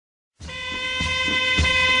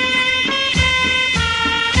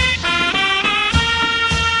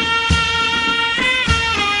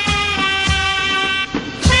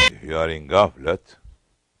are in Ghaflat,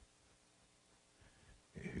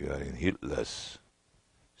 if you are in hitless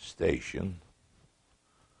station,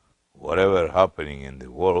 whatever happening in the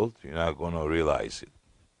world, you're not going to realize it.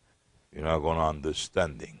 You're not going to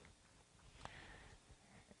understanding.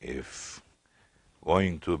 If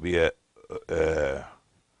going to be a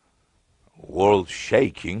world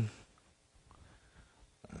shaking,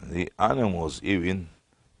 the animals even,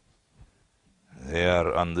 they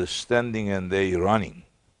are understanding and they running.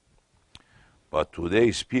 But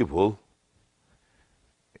today's people,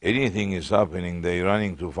 anything is happening, they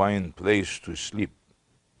running to find place to sleep.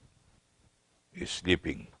 Is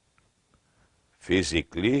sleeping.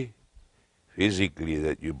 Physically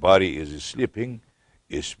that your body is sleeping,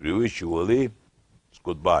 spiritually, it's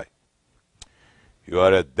goodbye. You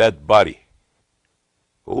are a dead body.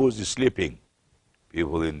 Who is sleeping?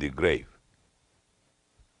 People in the grave.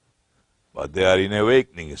 But they are in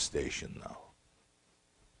awakening station now.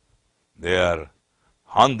 They are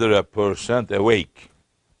 100% awake.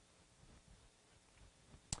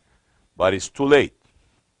 But it's too late.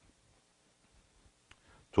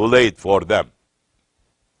 Too late for them.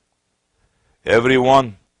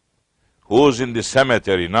 Everyone who's in the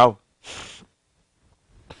cemetery now,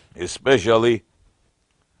 especially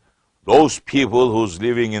those people who's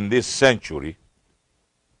living in this century,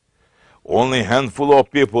 only handful of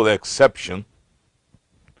people exception,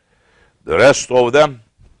 the rest of them,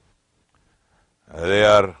 they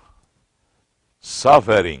are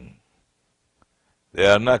suffering. They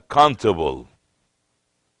are not comfortable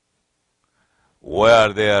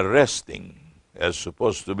where they are resting, as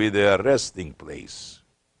supposed to be their resting place.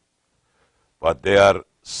 But they are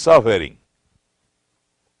suffering.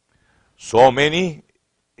 So many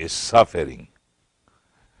is suffering.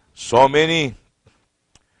 So many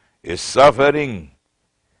is suffering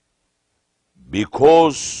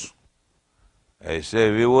because, I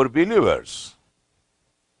say, we were believers.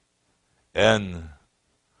 And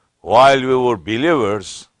while we were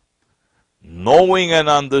believers, knowing and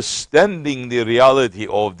understanding the reality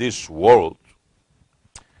of this world,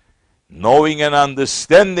 knowing and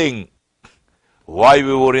understanding why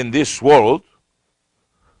we were in this world,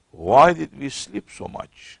 why did we sleep so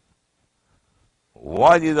much?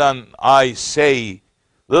 Why didn't I say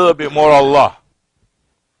a little bit more Allah?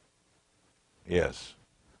 Yes,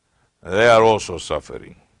 they are also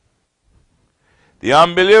suffering. The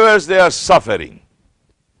unbelievers, they are suffering.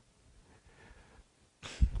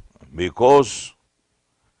 Because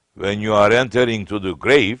when you are entering to the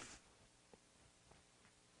grave,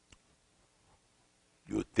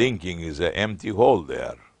 your thinking is an empty hole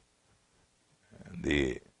there. And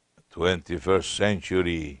the 21st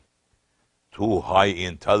century, too high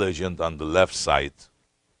intelligent on the left side,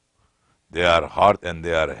 their heart and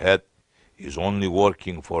their head is only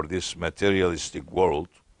working for this materialistic world,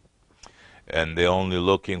 and they're only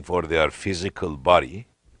looking for their physical body.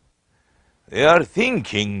 They are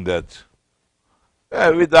thinking that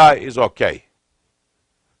we die is okay.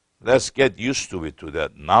 Let's get used to it to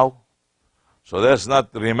that now. So let's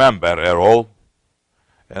not remember at all,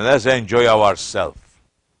 and let's enjoy ourselves.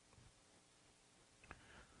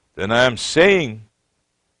 Then I am saying,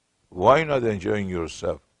 why not enjoying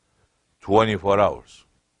yourself 24 hours?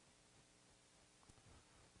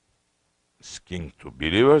 Speaking to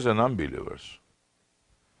believers and unbelievers.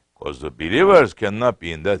 Because the believers cannot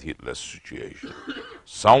be in that hitless situation.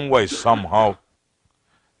 Some way, somehow,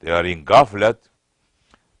 they are in ghaflat,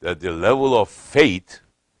 that the level of faith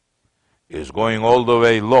is going all the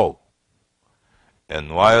way low.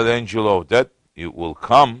 And while angel of death, it will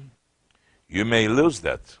come, you may lose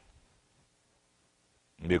that.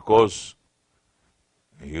 Because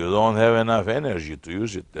you don't have enough energy to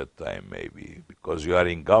use it that time, maybe, because you are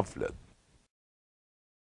in ghaflat.